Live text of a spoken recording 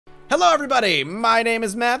Hello everybody, my name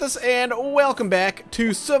is Mathis, and welcome back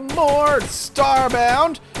to some more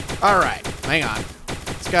Starbound. Alright, hang on.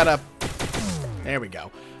 It's gotta... There we go.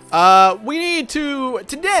 We need to...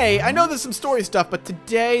 Today, I know there's some story stuff, but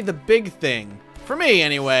today the big thing, for me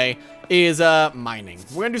anyway, is mining.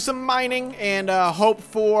 We're gonna do some mining and hope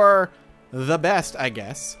for the best, I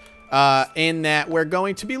guess. In that we're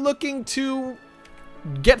going to be looking to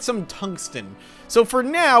get some tungsten. So for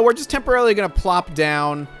now, we're just temporarily gonna plop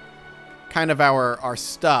down kind of our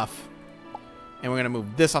stuff, and we're gonna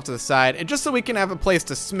move this off to the side, and just so we can have a place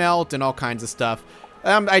to smelt and all kinds of stuff.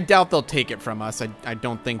 I doubt they'll take it from us. I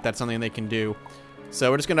don't think that's something they can do.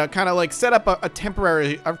 So we're just gonna kind of like set up a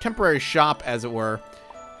temporary shop, as it were,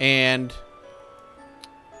 and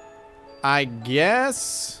I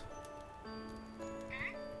guess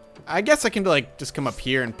I can like just come up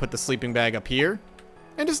here and put the sleeping bag up here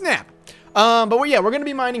and just nap. But we're gonna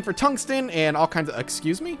be mining for tungsten and all kinds of.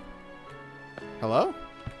 Excuse me. Hello?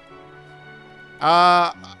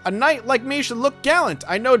 A knight like me should look gallant.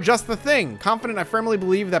 I know just the thing. Confident, I firmly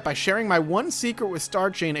believe that by sharing my one secret with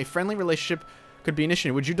Starchain, a friendly relationship could be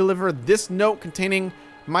initiated. Would you deliver this note containing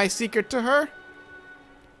my secret to her?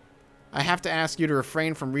 I have to ask you to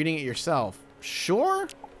refrain from reading it yourself. Sure?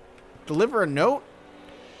 Deliver a note?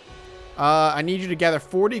 I need you to gather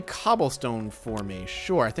 40 cobblestone for me.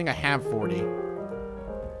 Sure, I think I have 40.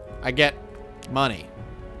 I get money.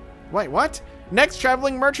 Wait, what? Next,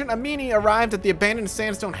 traveling merchant Amini arrived at the abandoned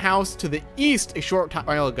sandstone house to the east a short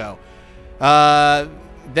while ago.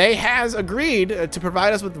 They has agreed to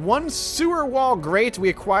provide us with one sewer wall grate we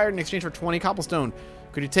acquired in exchange for 20 cobblestone.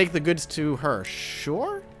 Could you take the goods to her?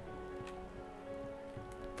 Sure?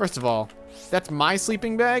 First of all, that's my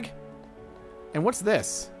sleeping bag? And what's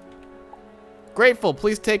this? Grateful,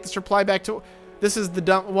 please take this reply back to... This is the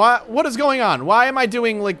dump... What is going on? Why am I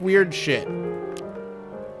doing, like, weird shit?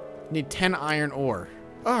 Need 10 iron ore.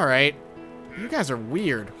 Alright. You guys are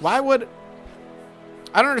weird. Why would...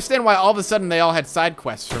 I don't understand why all of a sudden they all had side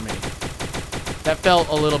quests for me. That felt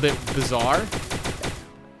a little bit bizarre.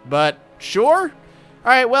 But, sure.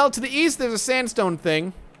 Alright, well, to the east there's a sandstone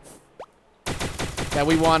thing that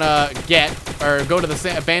we want to get. Or go to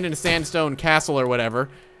the abandoned sandstone castle or whatever.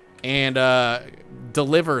 And,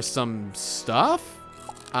 deliver some stuff,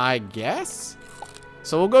 I guess.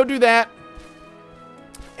 So we'll go do that.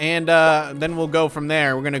 And then we'll go from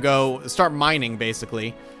there. We're gonna go start mining,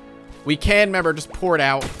 basically. We can, remember, just pour it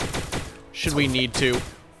out, should we need to,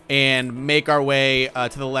 and make our way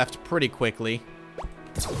to the left pretty quickly.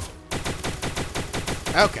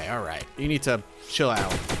 Okay, alright. You need to chill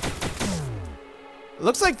out. It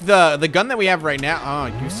looks like the gun that we have right now... Oh,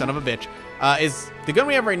 you son of a bitch. The gun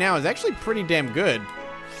we have right now is actually pretty damn good.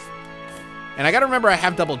 And I gotta remember I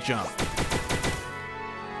have double jump.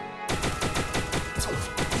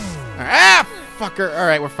 Ah, fucker. All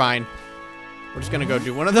right, we're fine. We're just gonna go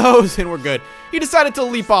do one of those and we're good. He decided to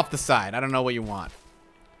leap off the side. I don't know what you want.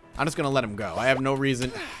 I'm just gonna let him go. I have no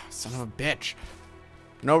reason. Son of a bitch.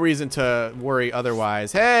 No reason to worry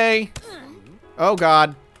otherwise. Hey. Oh,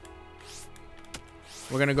 God.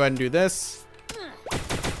 We're gonna go ahead and do this.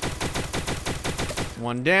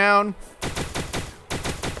 One down.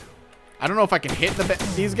 I don't know if I can hit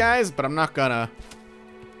these guys, but I'm not gonna.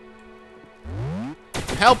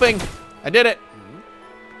 I'm helping. I did it.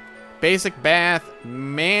 Basic bath.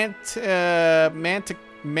 Manatican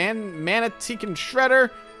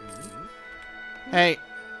shredder. Hey.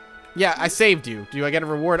 Yeah, I saved you. Do I get a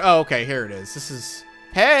reward? Oh, okay. Here it is. This is...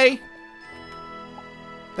 Hey.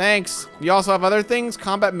 Thanks. You also have other things?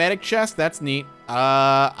 Combat medic chest. That's neat.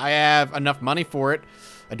 I have enough money for it.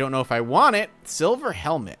 I don't know if I want it. Silver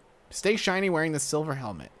helmet. Stay shiny wearing the silver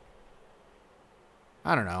helmet.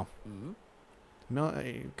 I don't know.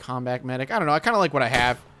 Combat medic. I don't know. I kind of like what I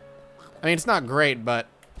have. I mean, it's not great, but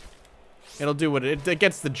it'll do what it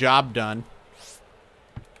gets the job done.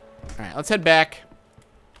 All right, let's head back.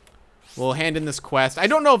 We'll hand in this quest. I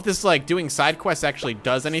don't know if this, like, doing side quests actually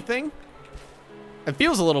does anything. It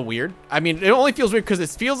feels a little weird. I mean, it only feels weird because it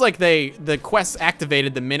feels like the quests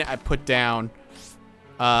activated the minute I put down,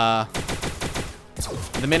 my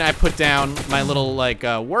little, like,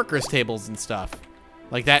 workers tables and stuff.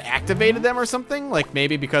 Like, that activated them or something? Like,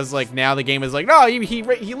 maybe because, like, now the game is like, no, he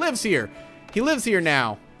lives here. He lives here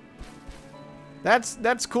now.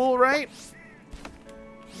 That's cool, right?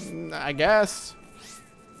 I guess.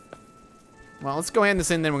 Well, let's go hand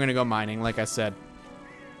this in, then we're gonna go mining, like I said.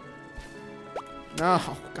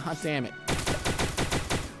 Oh, God damn it.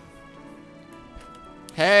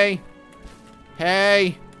 Hey.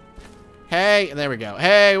 Hey. Hey. There we go.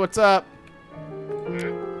 Hey, what's up?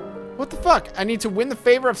 What What the fuck? I need to win the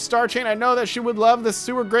favor of Star Chain. I know that she would love the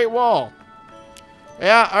sewer Great Wall.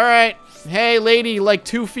 Yeah, alright. Hey, lady, like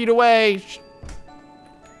 2 feet away.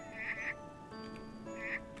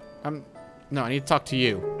 No, I need to talk to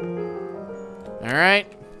you.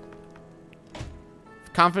 Alright.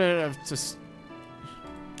 Confident of just...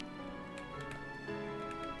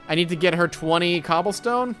 I need to get her 20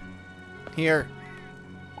 cobblestone. Here.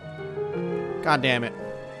 God damn it.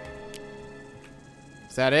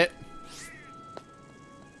 Is that it?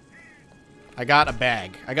 I got a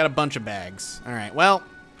bag. I got a bunch of bags. Alright, well.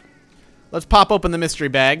 Let's pop open the mystery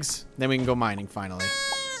bags. Then we can go mining, finally.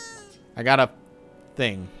 I got a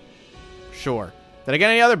thing. Sure. Did I get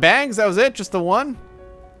any other bags? That was it? Just the one?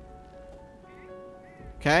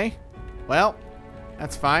 Okay. Well,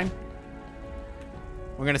 that's fine.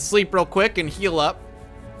 We're gonna sleep real quick and heal up.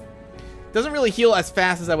 Doesn't really heal as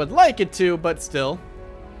fast as I would like it to, but still.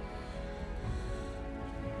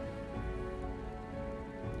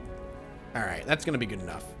 Alright, that's gonna be good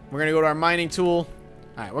enough. We're gonna go to our mining tool.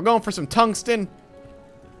 Alright, we're going for some tungsten.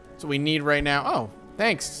 That's what we need right now. Oh,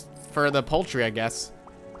 thanks for the poultry, I guess.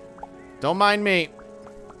 Don't mind me.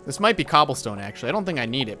 This might be cobblestone, actually. I don't think I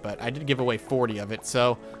need it, but I did give away 40 of it,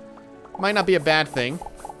 so might not be a bad thing.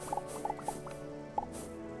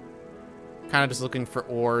 Kind of just looking for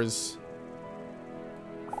ores.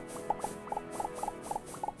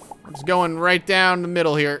 I'm just going right down the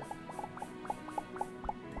middle here.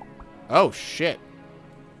 Oh, shit.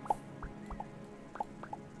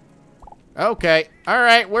 Okay. All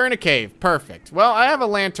right, we're in a cave. Perfect. Well, I have a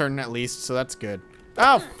lantern at least, so that's good.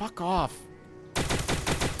 Oh, fuck off.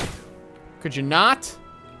 Could you not?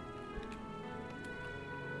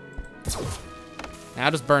 Now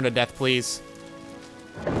just burn to death, please.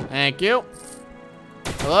 Thank you.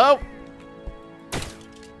 Hello?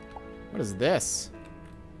 What is this?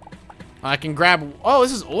 I can grab... Oh,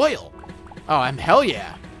 this is oil. Oh, I'm hell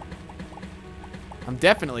yeah. I'm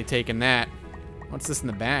definitely taking that. What's this in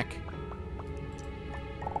the back?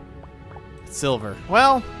 Silver.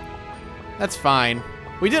 Well, that's fine.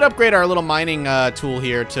 We did upgrade our little mining tool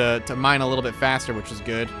here to mine a little bit faster, which is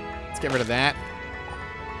good. Let's get rid of that.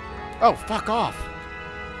 Oh, fuck off.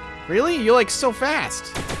 Really? You're like so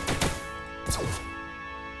fast.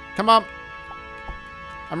 Come on.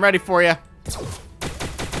 I'm ready for you.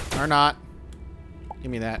 Or not.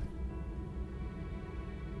 Give me that.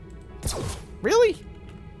 Really?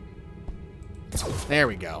 There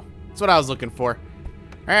we go. That's what I was looking for.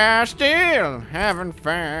 I still haven't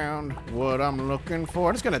found what I'm looking for.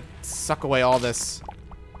 I'm just gonna suck away all this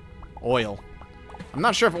oil. I'm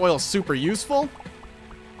not sure if oil's super useful,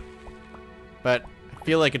 but I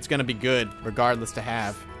feel like it's gonna be good regardless to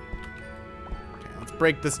have. Okay, let's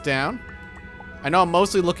break this down. I know I'm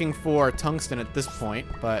mostly looking for tungsten at this point,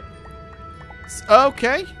 but...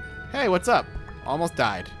 Okay. Hey, what's up? Almost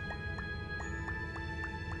died.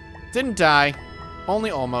 Didn't die.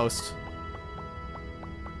 Only almost.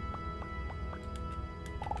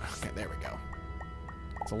 Okay, there we go.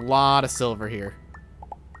 It's a lot of silver here.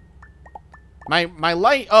 My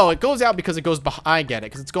light... Oh, it goes out because it goes behind... I get it,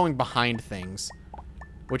 because it's going behind things.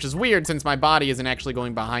 Which is weird since my body isn't actually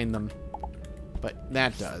going behind them. But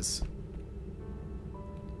that does.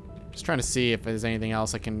 Just trying to see if there's anything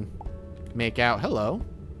else I can make out. Hello.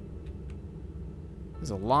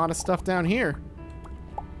 There's a lot of stuff down here.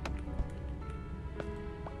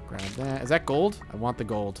 Grab that. Is that gold? I want the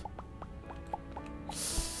gold.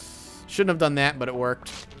 Shouldn't have done that, but it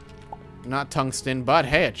worked. Not tungsten, but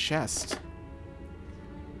hey, a chest.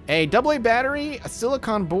 A AA battery, a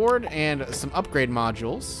silicon board, and some upgrade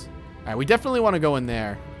modules. All right, we definitely want to go in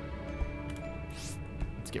there.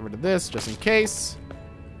 Let's get rid of this just in case.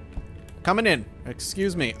 Coming in.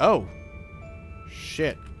 Excuse me. Oh.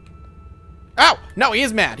 Shit. Ow! No, he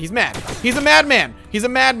is mad. He's mad. He's a madman. He's a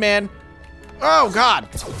madman. Oh, God.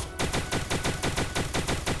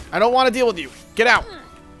 I don't want to deal with you. Get out.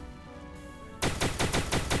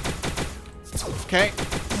 Okay.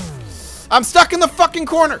 I'm stuck in the fucking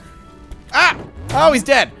corner. Ah! Oh, he's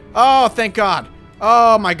dead. Oh, thank God.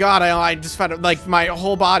 Oh, my God. I just found, like, my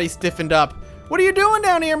whole body stiffened up. What are you doing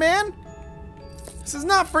down here, man? This is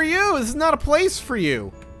not for you. This is not a place for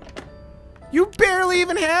you. You barely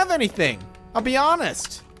even have anything. I'll be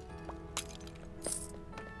honest.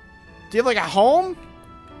 Do you have, like, a home?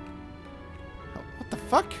 What the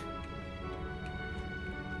fuck?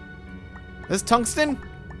 This tungsten?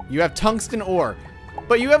 You have tungsten ore.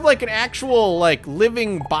 But you have, like, an actual, like,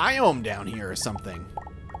 living biome down here or something.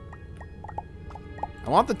 I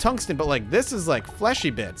want the tungsten, but, like, this is, like, fleshy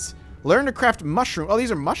bits. Learn to craft mushroom. Oh,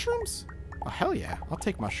 these are mushrooms? Oh, hell yeah. I'll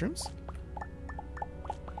take mushrooms.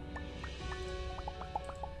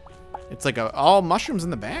 It's like all mushrooms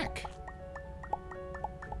in the back.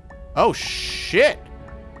 Oh, shit.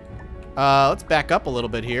 Let's back up a little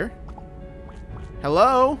bit here.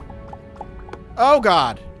 Hello? Oh,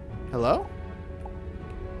 God. Hello?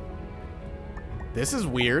 This is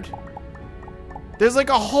weird. There's like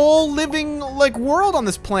a whole living like world on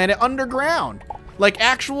this planet underground. Like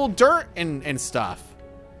actual dirt and stuff.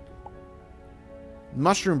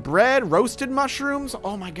 Mushroom bread, roasted mushrooms.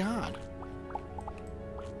 Oh my God.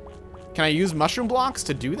 Can I use mushroom blocks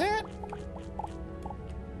to do that?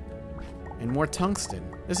 And more tungsten.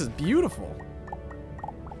 This is beautiful.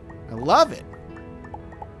 I love it.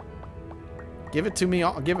 Give it to me.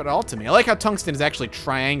 Give it all to me. I like how tungsten is actually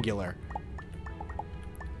triangular.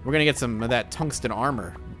 We're gonna get some of that tungsten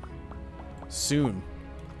armor soon.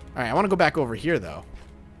 All right, I want to go back over here though.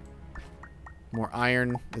 More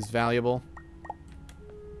iron is valuable.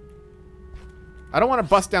 I don't want to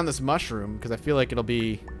bust down this mushroom because I feel like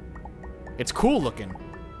it's cool looking.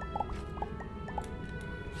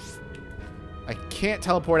 I can't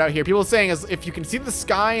teleport out here. People are saying if you can see the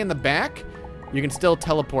sky in the back, you can still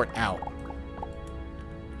teleport out.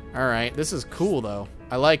 All right, this is cool though.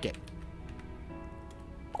 I like it.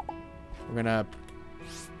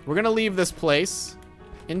 We're gonna leave this place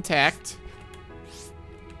intact.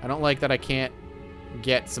 I don't like that I can't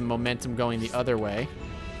get some momentum going the other way.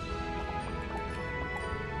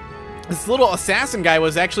 This little assassin guy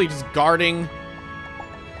was actually just guarding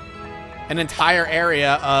an entire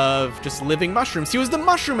area of just living mushrooms. He was the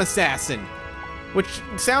mushroom assassin, which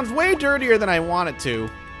sounds way dirtier than I want it to.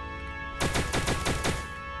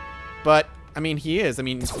 But I mean, he is. I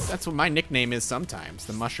mean, that's what my nickname is sometimes,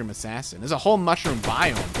 the Mushroom Assassin. There's a whole mushroom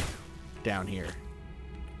biome down here.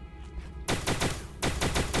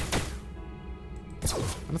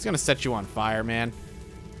 I'm just gonna set you on fire, man.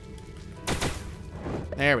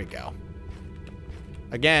 There we go.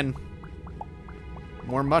 Again,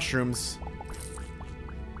 more mushrooms.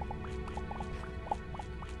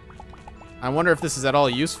 I wonder if this is at all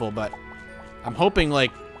useful, but I'm hoping,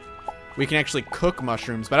 like, we can actually cook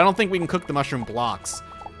mushrooms, but I don't think we can cook the mushroom blocks.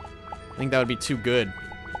 I think that would be too good.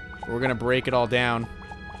 We're gonna break it all down.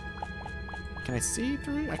 Can I see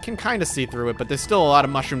through it? I can kind of see through it, but there's still a lot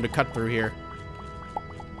of mushroom to cut through here.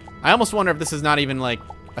 I almost wonder if this is not even like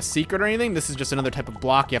a secret or anything. This is just another type of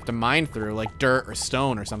block you have to mine through, like dirt or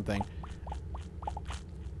stone or something.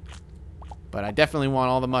 But I definitely want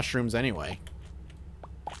all the mushrooms anyway.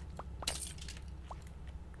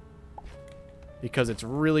 Because it's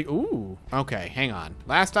really... Ooh. Okay, hang on.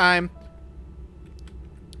 Last time,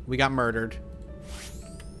 we got murdered.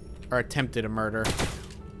 Or attempted a murder.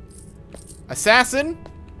 Assassin?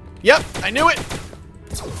 Yep, I knew it!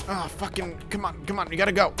 Oh, fucking... Come on, come on, you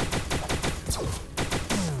gotta go.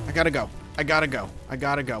 I gotta go. I gotta go. I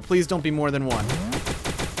gotta go. Please don't be more than one.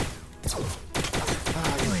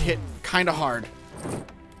 Oh, you hit kinda hard.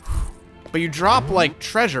 But you drop, like,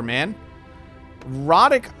 treasure, man.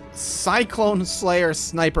 Rhotic Cyclone Slayer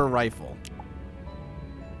Sniper Rifle.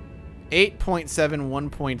 8.7,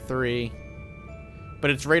 1.3. But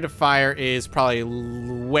its rate of fire is probably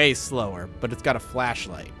way slower, but it's got a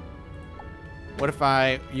flashlight. What if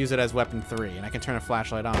I use it as weapon 3 and I can turn a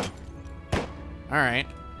flashlight on? Alright.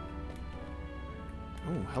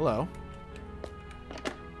 Oh, hello.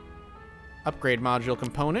 Upgrade module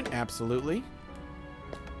component, absolutely.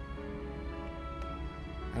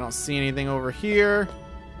 I don't see anything over here.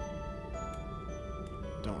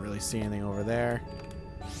 Don't really see anything over there.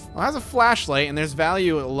 Well, it has a flashlight, and there's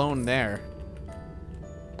value alone there.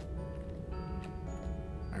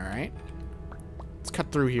 Alright. Let's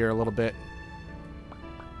cut through here a little bit.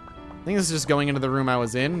 I think this is just going into the room I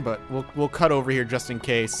was in, but we'll cut over here just in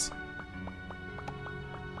case.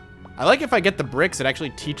 I like if I get the bricks, it actually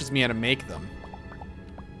teaches me how to make them.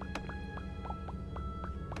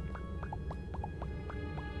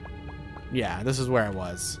 Yeah, this is where I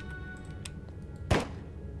was.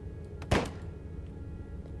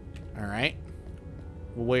 Alright.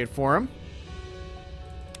 We'll wait for him.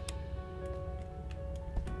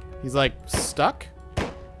 He's like stuck?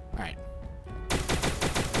 Alright.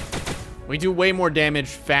 We do way more damage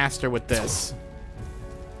faster with this.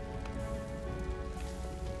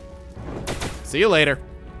 See you later.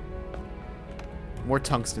 More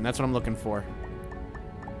tungsten, that's what I'm looking for.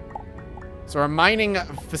 So our mining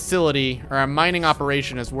facility, or our mining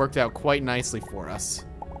operation has worked out quite nicely for us.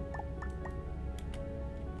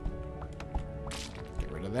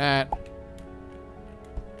 Get rid of that.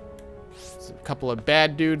 There's a couple of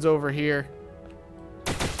bad dudes over here.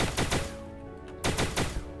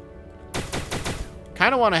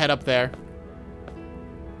 Kind of want to head up there.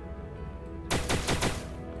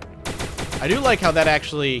 I do like how that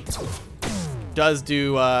actually does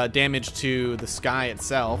do damage to the sky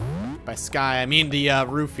itself. By sky, I mean the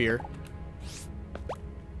roof here.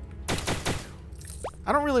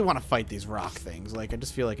 I don't really want to fight these rock things. Like, I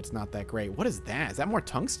just feel like it's not that great. What is that? Is that more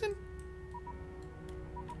tungsten?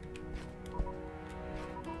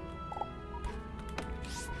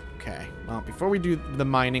 Okay. Well, before we do the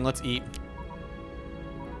mining, let's eat.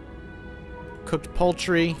 Cooked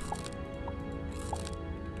poultry.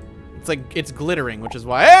 It's like, it's glittering, which is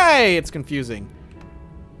why, hey, it's confusing.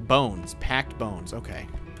 Bones. Packed bones. Okay.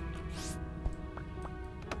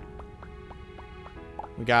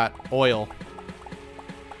 We got oil.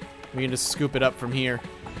 We can just scoop it up from here.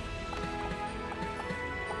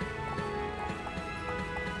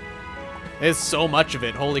 There's so much of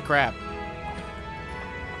it. Holy crap.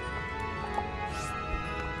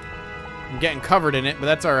 I'm getting covered in it, but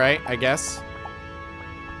that's alright, I guess.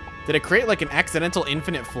 Did it create like an accidental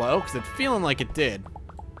infinite flow? Because it's feeling like it did.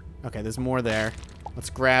 Okay, there's more there. Let's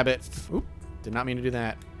grab it. Oop, did not mean to do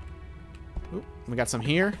that. Oop, we got some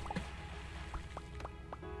here.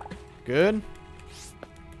 Good.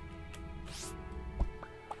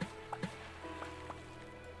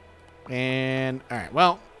 And, alright,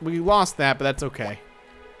 well, we lost that, but that's okay.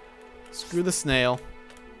 Screw the snail.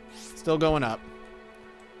 Still going up.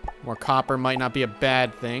 More copper might not be a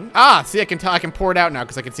bad thing. Ah, see, I can pour it out now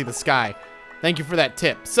because I can see the sky. Thank you for that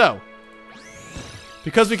tip. So,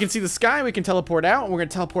 because we can see the sky, we can teleport out, and we're going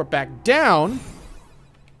to teleport back down.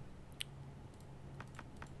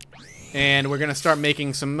 And we're going to start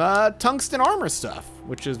making some tungsten armor stuff,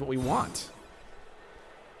 which is what we want.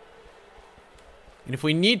 And if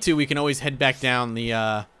we need to, we can always head back down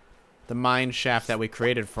the mine shaft that we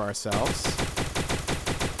created for ourselves.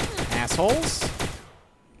 Assholes. I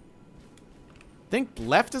think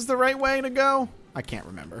left is the right way to go. I can't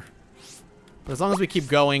remember. But as long as we keep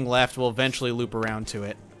going left, we'll eventually loop around to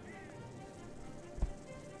it.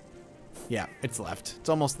 Yeah, it's left. It's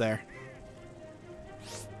almost there.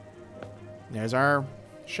 There's our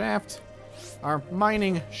shaft. Our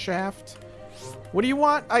mining shaft. What do you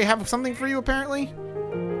want? I have something for you, apparently.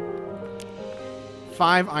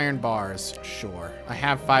 5 iron bars. Sure. I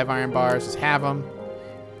have 5 iron bars. Just have them.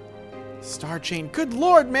 Star chain. Good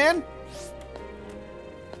lord, man.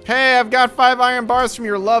 Hey, I've got 5 iron bars from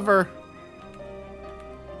your lover.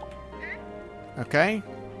 Okay.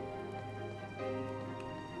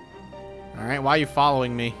 Alright, why are you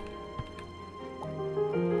following me?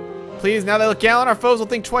 Please, now that I look gallant, our foes will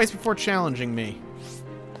think twice before challenging me.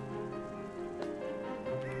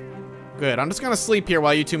 Good, I'm just gonna sleep here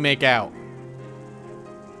while you two make out.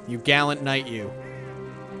 You gallant knight, you.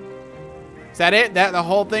 Is that it? That the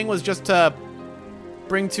whole thing was just to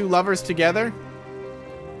bring 2 lovers together?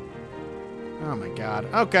 Oh my god.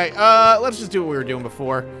 Okay, let's just do what we were doing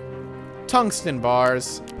before. Tungsten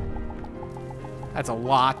bars. That's a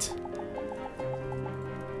lot.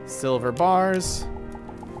 Silver bars.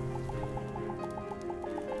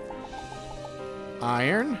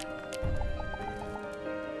 Iron.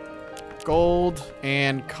 Gold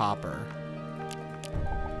and copper.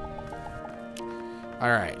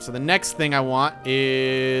 Alright, so the next thing I want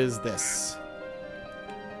is this.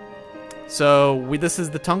 So, this is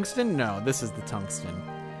the tungsten? No, this is the tungsten.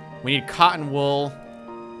 We need cotton wool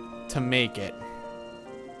to make it.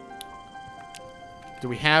 Do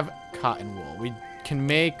we have cotton wool? We can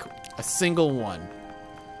make a single one.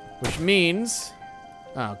 Which means...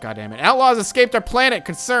 Oh, goddammit. Outlaws escaped our planet.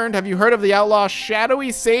 Concerned, have you heard of the outlaw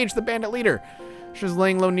Shadowy Sage, the bandit leader? She was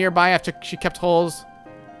laying low nearby after she kept holes.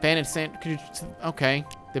 Bandit sand... Could you... Okay.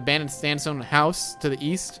 The abandoned sandstone house to the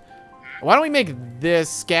east. Why don't we make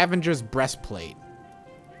this scavenger's breastplate?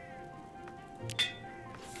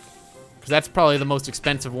 Because that's probably the most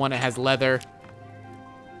expensive one. It has leather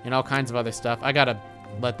and all kinds of other stuff. I gotta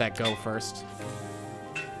let that go first.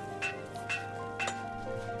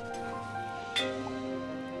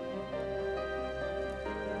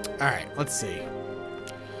 Alright, let's see.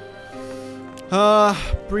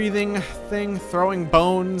 Breathing thing, throwing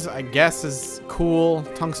bones, I guess is cool.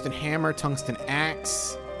 Tungsten hammer, tungsten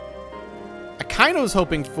axe. I kind of was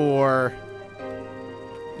hoping for,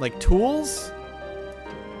 like, tools?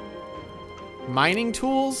 Mining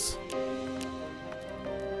tools?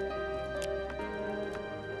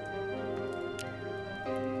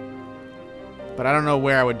 But I don't know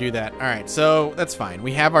where I would do that. Alright, so that's fine.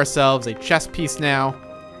 We have ourselves a chest piece now.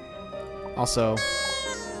 Also,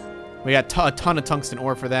 we got a ton of tungsten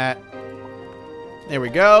ore for that. There we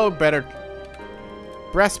go. Better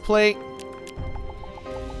breastplate.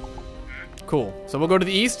 Cool. So we'll go to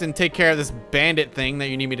the east and take care of this bandit thing that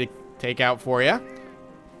you need me to take out for you.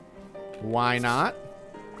 Why not?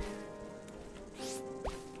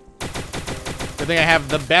 Good thing I have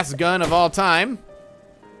the best gun of all time.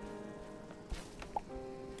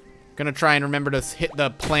 Gonna try and remember to hit the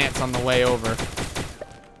plants on the way over.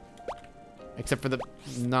 Except for the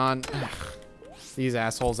these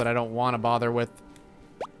assholes that I don't want to bother with.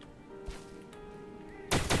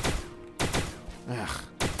 Ugh.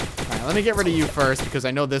 Alright, let me get rid of you first because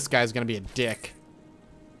I know this guy's gonna be a dick.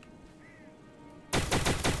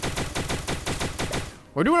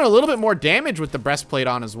 We're doing a little bit more damage with the breastplate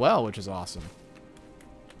on as well, which is awesome.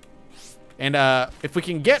 And if we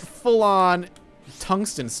can get full-on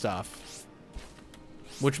tungsten stuff,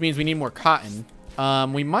 which means we need more cotton,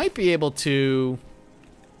 we might be able to...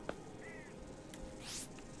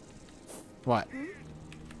 What?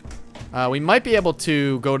 We might be able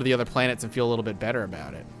to go to the other planets and feel a little bit better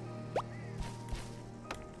about it.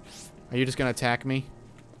 Are you just gonna attack me?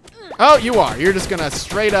 Oh, you are. You're just gonna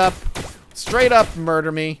straight up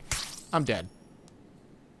murder me. I'm dead.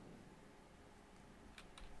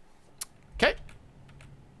 Okay.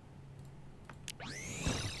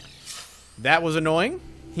 That was annoying.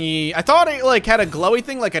 I thought it like had a glowy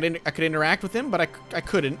thing, like I could interact with him, but I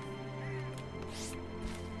couldn't.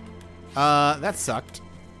 That sucked.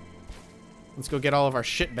 Let's go get all of our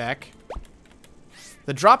shit back.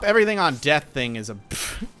 The drop everything on death thing is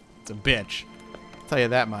it's a bitch. I'll tell you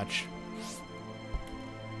that much.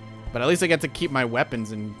 But at least I get to keep my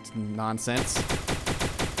weapons and nonsense.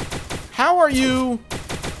 How are you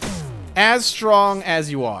as strong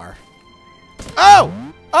as you are? Oh!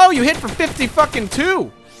 Oh, you hit for 50 fucking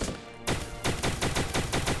 2!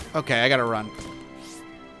 Okay, I gotta run.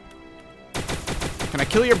 Can I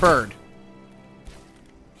kill your bird?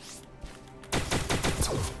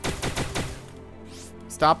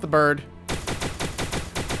 Stop the bird.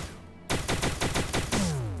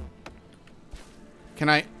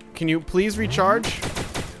 Can you please recharge?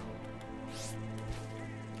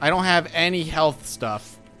 I don't have any health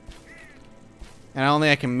stuff. And I don't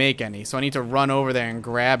think I can make any, so I need to run over there and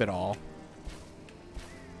grab it all.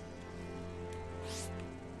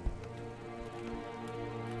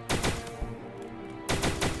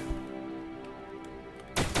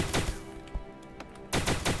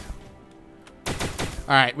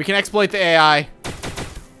 Alright, we can exploit the AI.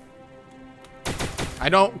 I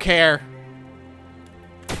don't care.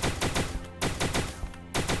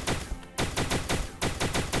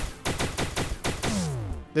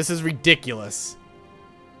 This is ridiculous.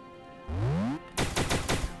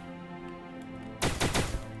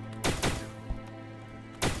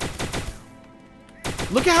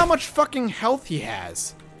 Look at how much fucking health he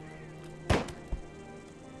has.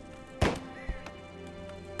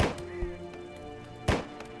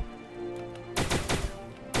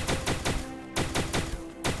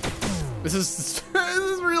 This is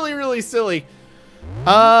really, really silly.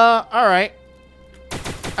 Alright.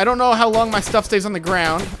 I don't know how long my stuff stays on the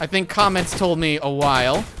ground. I think comments told me a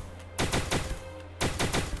while.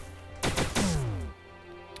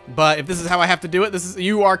 But if this is how I have to do it,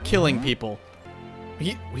 you are killing people.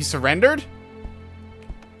 He surrendered?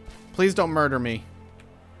 Please don't murder me.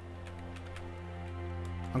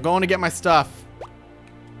 I'm going to get my stuff.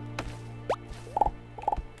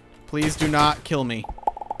 Please do not kill me.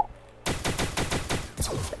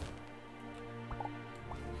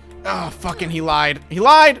 Oh, fucking he lied. He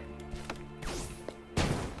lied!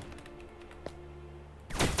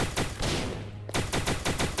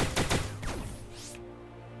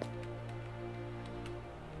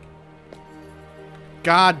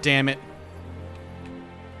 God damn it.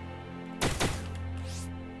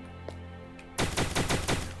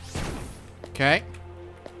 Okay.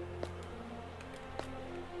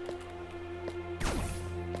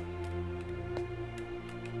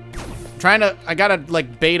 I gotta,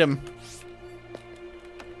 like, bait him.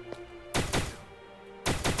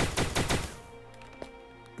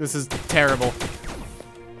 This is terrible.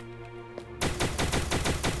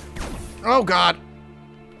 Oh, God.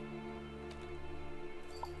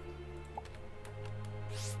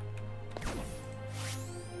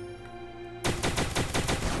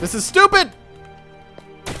 This is stupid!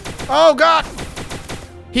 Oh, God!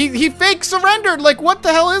 He fake surrendered! Like, what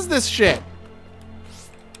the hell is this shit?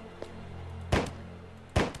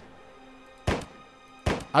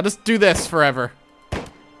 I'll just do this forever.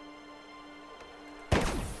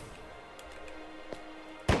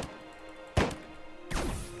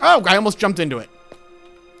 Oh, I almost jumped into it.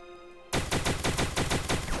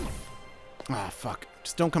 Ah, fuck.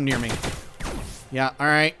 Just don't come near me. Yeah,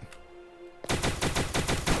 alright.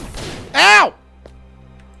 Ow!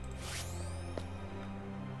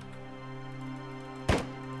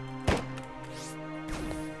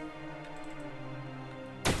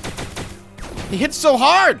 He hits so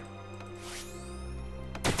hard!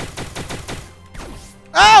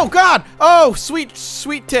 Oh, God! Oh, sweet,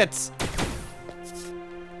 sweet tits.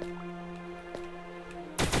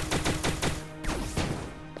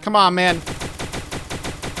 Come on, man.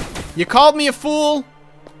 You called me a fool.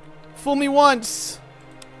 Fool me once.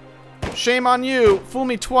 Shame on you. Fool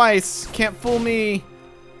me twice. Can't fool me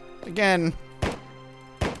again.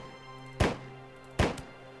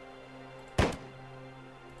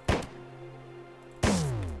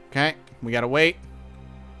 Okay, we gotta wait.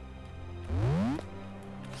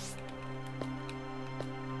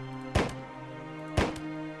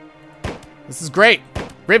 This is great.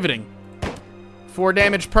 Riveting. 4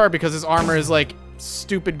 damage per because his armor is like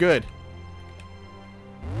stupid good.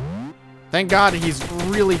 Thank God he's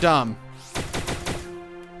really dumb.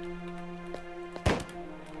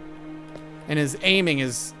 And his aiming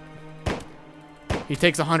is... He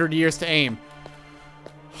takes 100 years to aim.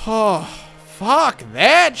 Oh, fuck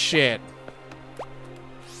that shit.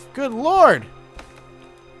 Good Lord.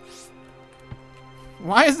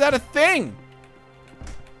 Why is that a thing?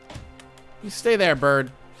 You stay there,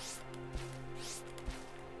 bird.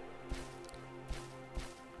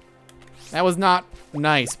 That was not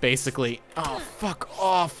nice, basically. Oh, fuck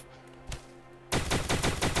off.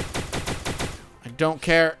 I don't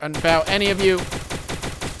care about any of you.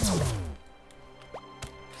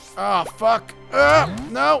 Oh, fuck.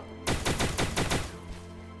 No.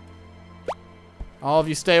 All of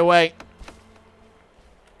you stay away.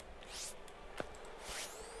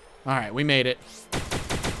 Alright, we made it.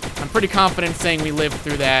 I'm pretty confident saying we lived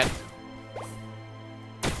through that.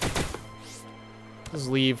 Just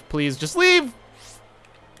leave, please. Just leave!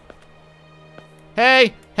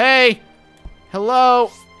 Hey! Hey! Hello!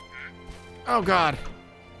 Oh, God.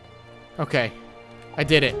 Okay. I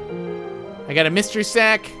did it. I got a mystery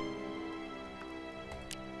sack.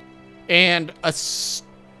 And a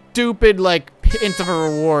stupid, like, hint of a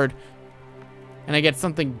reward. And I get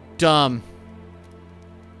something dumb.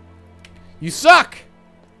 You suck!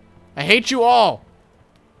 I hate you all.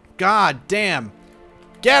 God damn.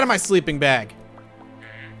 Get out of my sleeping bag.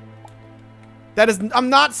 That is, I'm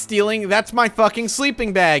not stealing. That's my fucking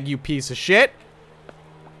sleeping bag, you piece of shit.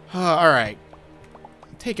 Alright.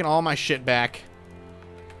 I'm taking all my shit back.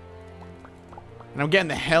 And I'm getting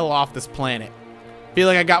the hell off this planet. Feel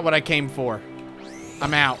like I got what I came for.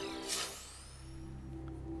 I'm out.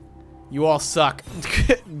 You all suck.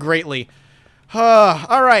 Greatly.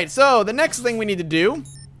 Alright, so the next thing we need to do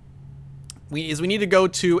is we need to go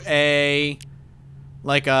to a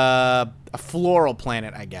floral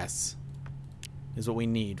planet, I guess. Is what we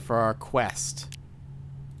need for our quest.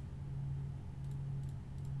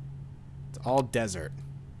 It's all desert.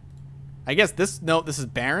 I guess this is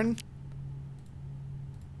barren.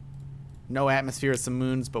 No atmosphere, some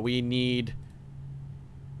moons, but we need,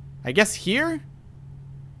 I guess, here?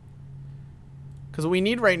 Because what we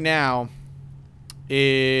need right now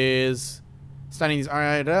is studying these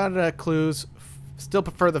clues. Still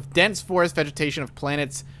prefer the dense forest vegetation of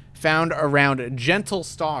planets found around gentle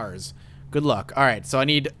stars. Good luck. Alright, so I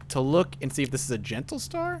need to look and see if this is a gentle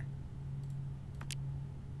star?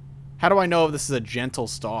 How do I know if this is a gentle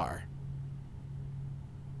star?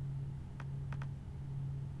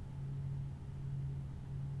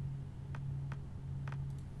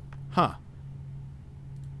 Huh.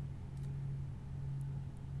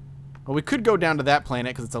 Well, we could go down to that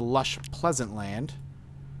planet because it's a lush, pleasant land.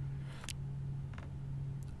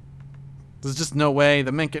 There's just no way.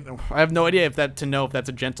 I have no idea if that's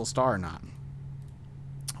a gentle star or not.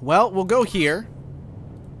 Well, we'll go here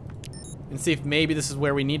and see if maybe this is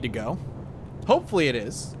where we need to go. Hopefully it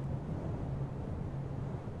is.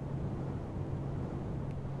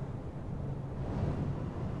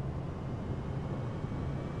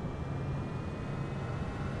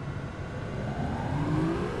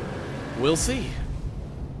 We'll see.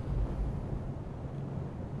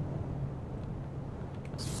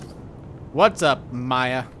 What's up,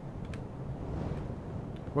 Maya?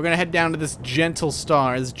 We're gonna head down to this gentle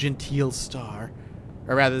star, this genteel star.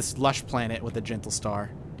 Or rather, this lush planet with a gentle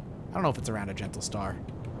star. I don't know if it's around a gentle star.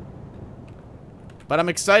 But I'm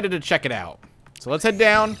excited to check it out. So let's head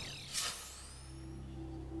down.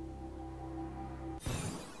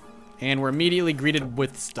 And we're immediately greeted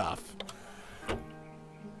with stuff.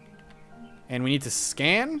 And we need to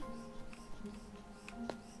scan?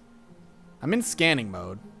 I'm in scanning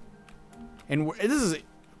mode. And this is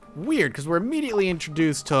weird, because we're immediately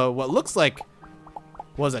introduced to what looks like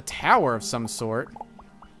was a tower of some sort.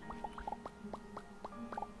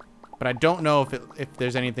 But I don't know if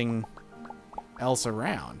there's anything else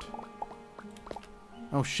around.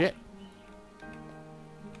 Oh, shit.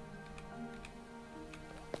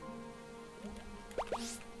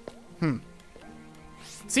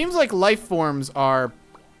 Seems like life forms are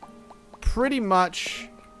pretty much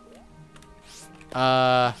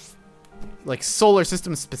like solar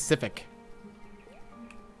system specific.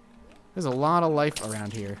 There's a lot of life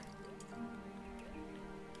around here.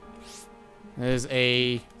 There's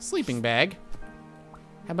a sleeping bag.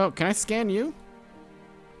 How about, can I scan you?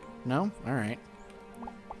 No? Alright.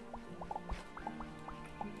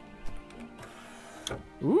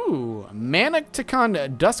 Ooh,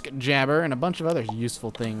 Manacticon Dusk Jabber and a bunch of other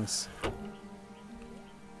useful things.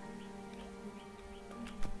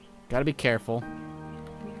 Gotta be careful.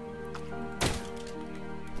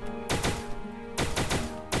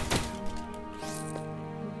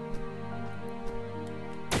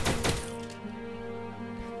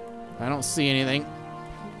 I don't see anything.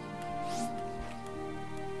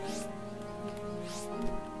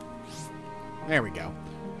 There we go.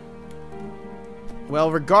 Well,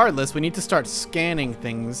 regardless, we need to start scanning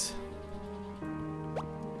things.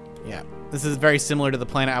 Yeah, this is very similar to the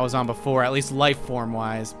planet I was on before, at least life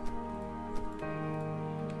form-wise.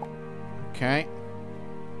 Okay.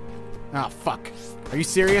 Oh, fuck. Are you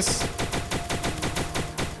serious?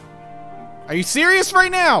 Are you serious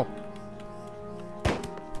right now?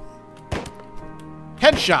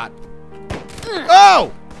 Headshot.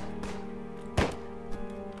 Oh!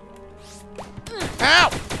 Ow!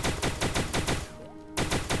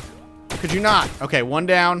 Could you not? Okay, one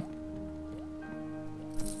down.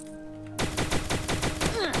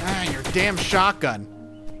 Ah, your damn shotgun.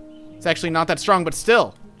 It's actually not that strong, but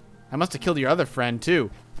still. I must have killed your other friend,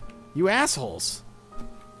 too. You assholes.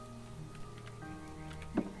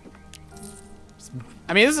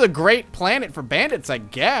 I mean, this is a great planet for bandits, I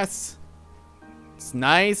guess. It's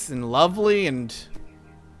nice and lovely, and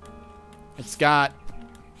it's got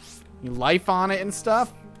life on it and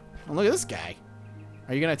stuff. Oh, look at this guy.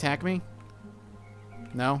 Are you gonna attack me?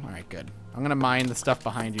 No? Alright, good. I'm gonna mine the stuff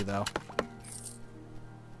behind you, though.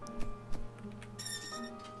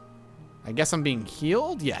 I guess I'm being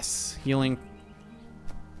healed? Yes. Healing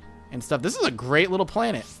and stuff. This is a great little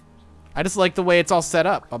planet. I just like the way it's all set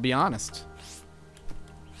up, I'll be honest.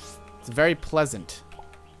 It's very pleasant.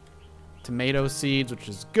 Tomato seeds, which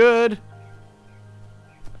is good.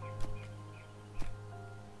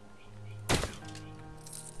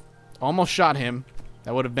 Almost shot him.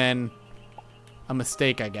 That would have been a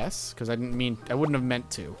mistake, I guess, because I wouldn't have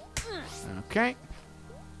meant to. Okay.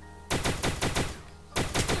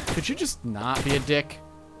 Could you just not be a dick?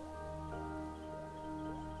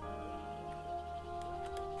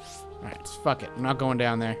 Alright, fuck it. I'm not going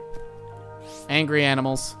down there. Angry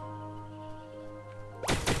animals.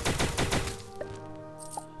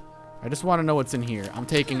 I just want to know what's in here. I'm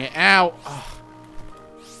taking it. Ow! Ugh.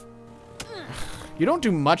 You don't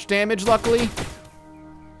do much damage, luckily.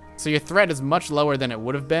 So your threat is much lower than it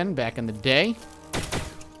would have been back in the day.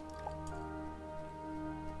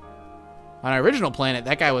 On our original planet,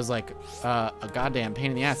 that guy was like a goddamn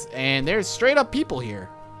pain in the ass. And there's straight up people here.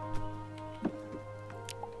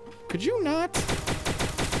 Could you not?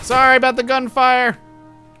 Sorry about the gunfire.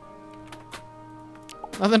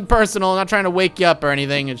 Nothing personal. Not trying to wake you up or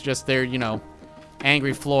anything. It's just they're, you know,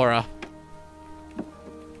 angry flora.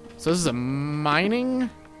 So this is a mining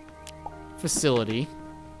facility.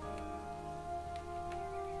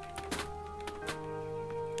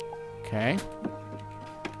 Okay.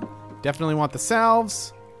 Definitely want the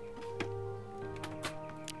salves.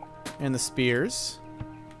 And the spears.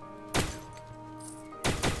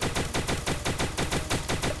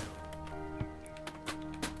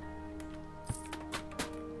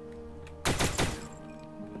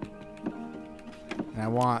 And I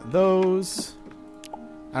want those.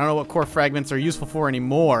 I don't know what core fragments are useful for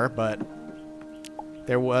anymore, but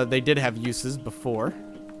they did have uses before.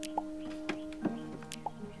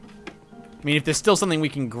 I mean, if there's still something we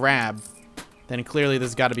can grab, then clearly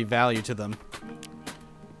there's got to be value to them.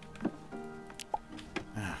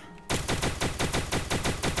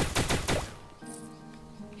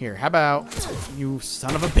 Here, how about you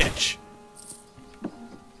son of a bitch?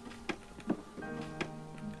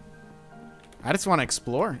 I just want to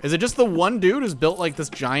explore. Is it just the one dude who's built like this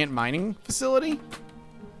giant mining facility?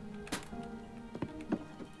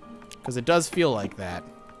 Because it does feel like that.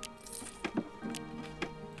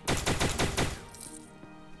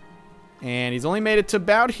 And he's only made it to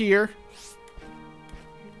about here.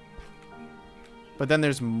 But then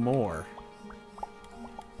there's more.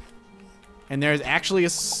 And there's actually a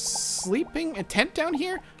tent down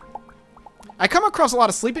here? I come across a lot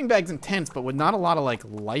of sleeping bags and tents, but with not a lot of like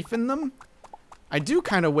life in them. I do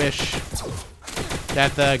kind of wish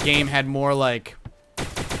that the game had more like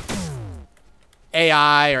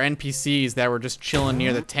AI or NPCs that were just chilling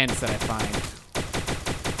near the tents that I find.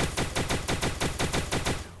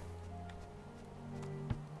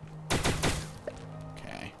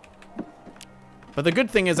 But the good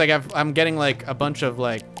thing is I'm getting like a bunch of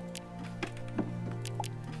like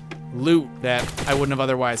loot that I wouldn't have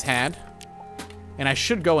otherwise had. And I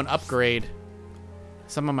should go and upgrade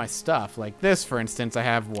some of my stuff. Like this, for instance, I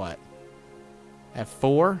have what? I have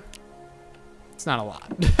 4? It's not a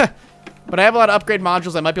lot. But I have a lot of upgrade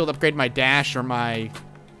modules. I might be able to upgrade my dash or my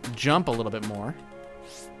jump a little bit more.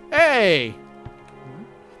 Hey!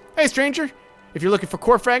 Hey, stranger. If you're looking for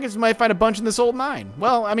core fragments, you might find a bunch in this old mine.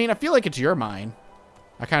 Well, I mean, I feel like it's your mine.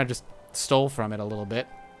 I kind of just stole from it a little bit.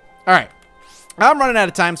 All right. I'm running out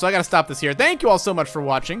of time, so I got to stop this here. Thank you all so much for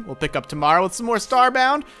watching. We'll pick up tomorrow with some more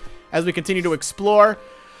Starbound as we continue to explore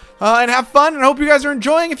and have fun. And I hope you guys are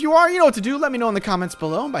enjoying. If you are, you know what to do. Let me know in the comments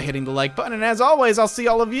below by hitting the like button. And as always, I'll see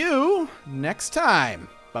all of you next time.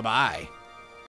 Bye-bye.